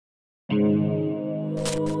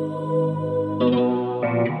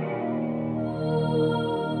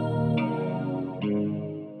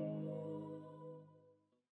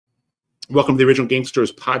Welcome to the Original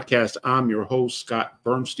Gangsters podcast. I'm your host, Scott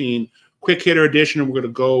Burnstein. Quick hitter edition. We're going to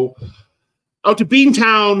go out to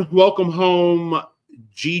Beantown. Welcome home,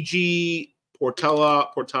 Gigi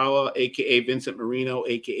Portala, a.k.a. Vincent Marino,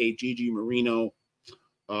 a.k.a. Gigi Marino,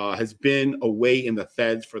 has been away in the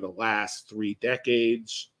feds for the last 3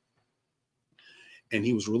 decades. And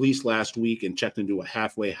he was released last week and checked into a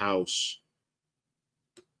halfway house.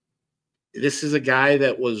 This is a guy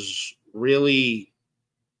that was really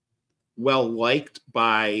well liked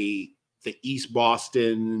by the East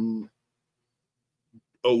Boston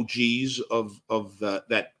OGs of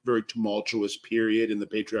that very tumultuous period in the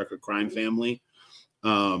Patriarca crime family,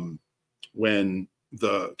 when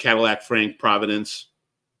the Cadillac Frank Providence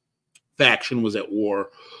faction was at war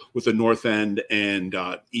with the North End and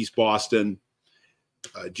East Boston.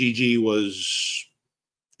 Gigi was,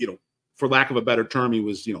 for lack of a better term, he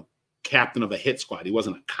was, captain of a hit squad. He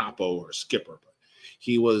wasn't a capo or a skipper, but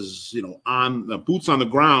he was, on the boots on the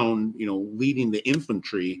ground, leading the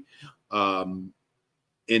infantry in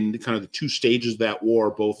kind of the 2 stages of that war,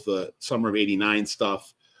 both the summer of '89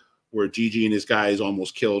 stuff, where Gigi and his guys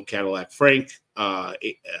almost killed Cadillac Frank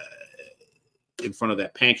in front of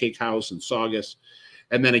that pancake house in Saugus.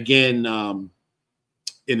 And then again,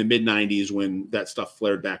 in the mid-'90s when that stuff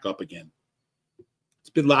flared back up again. It's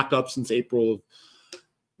been locked up since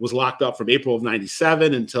was locked up from April of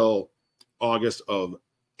 '97 until August of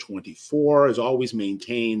 '24, has always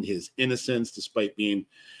maintained his innocence despite being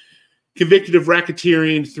convicted of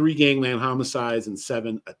racketeering, 3 gangland homicides, and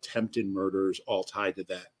 7 attempted murders, all tied to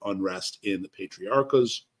that unrest in the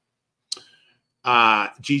Patriarchas.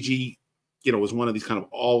 Gigi, was one of these kind of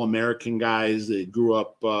all-American guys that grew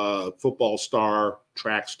up football star,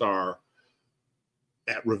 track star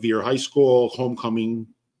at Revere High School, homecoming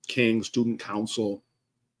king, student council,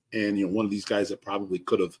 and one of these guys that probably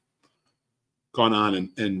could have gone on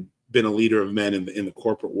and been a leader of men in the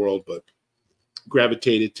corporate world, but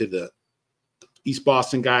gravitated to the East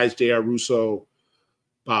Boston guys, J.R. Russo,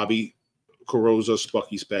 Bobby Carrozza,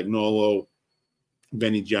 Spucky Spagnuolo,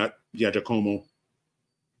 Benny Giacomo.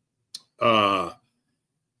 But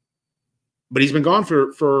he's been gone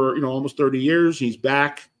for almost 30 years. He's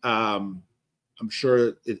back. I'm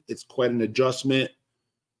sure it's quite an adjustment.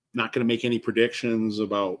 Not going to make any predictions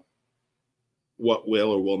about what will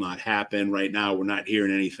or will not happen. Right now, we're not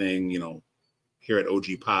hearing anything, here at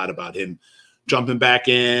OG Pod about him jumping back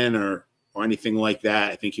in or anything like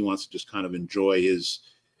that. I think he wants to just kind of enjoy his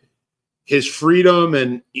freedom.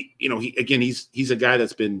 And, he's a guy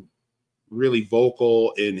that's been really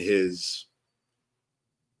vocal in his,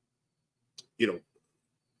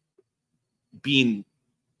 being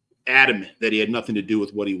adamant that he had nothing to do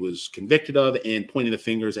with what he was convicted of and pointing the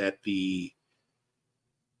fingers at the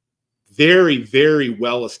very, very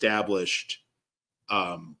well-established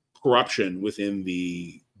corruption within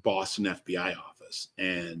the Boston FBI office,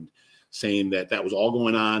 and saying that that was all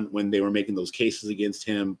going on when they were making those cases against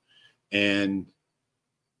him. And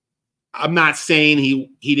I'm not saying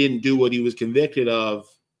he didn't do what he was convicted of,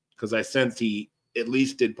 because I sense he at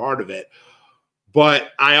least did part of it.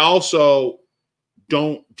 But I also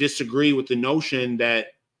don't disagree with the notion that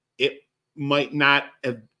it might not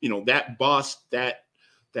have, that bust, that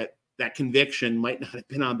conviction might not have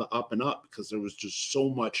been on the up and up, because there was just so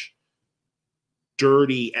much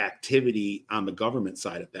dirty activity on the government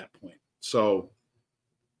side at that point. So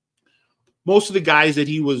most of the guys that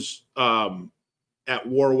he was at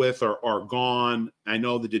war with are gone. I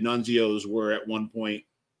know the D'Annunzios were at one point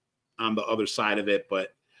on the other side of it,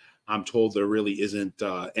 but I'm told there really isn't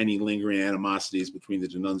any lingering animosities between the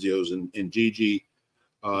D'Annunzios and Gigi.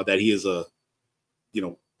 That he is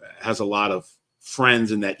has a lot of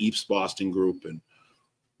friends in that East Boston group and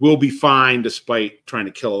will be fine despite trying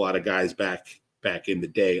to kill a lot of guys back in the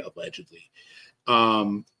day, allegedly.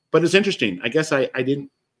 But it's interesting. I guess I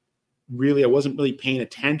wasn't really paying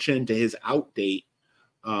attention to his out date.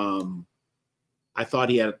 I thought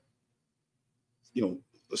he had, a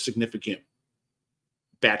significant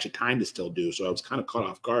batch of time to still do. So I was kind of caught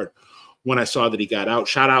off guard when I saw that he got out.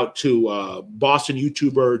 Shout out to Boston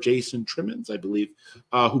YouTuber Jason Trimmins, I believe,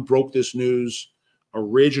 who broke this news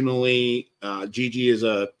originally. Gigi is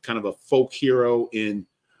a kind of a folk hero in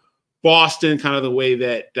Boston, kind of the way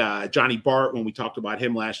that Johnny Bart, when we talked about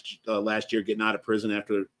him last year, getting out of prison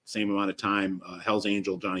after the same amount of time, Hell's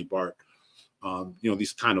Angel Johnny Bart.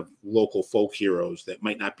 These kind of local folk heroes that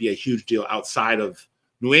might not be a huge deal outside of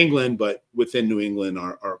New England, but within New England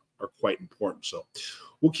are quite important. So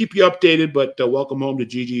we'll keep you updated, but welcome home to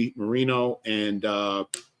Gigi Marino, and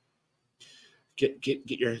get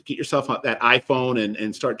yourself that iPhone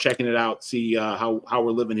and start checking it out. See how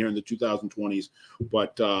we're living here in the 2020s.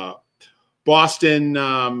 But Boston,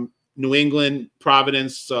 New England,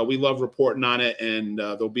 Providence, we love reporting on it, and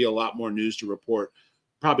there'll be a lot more news to report.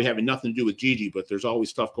 Probably having nothing to do with Gigi, but there's always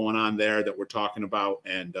stuff going on there that we're talking about.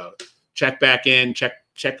 And check back in, check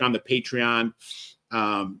on the Patreon,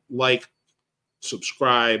 like,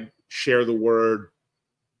 subscribe, share the word,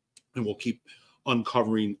 and we'll keep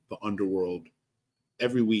uncovering the underworld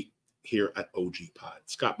every week here at OG Pod.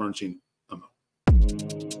 Scott Burnstein, I'm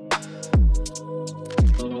out.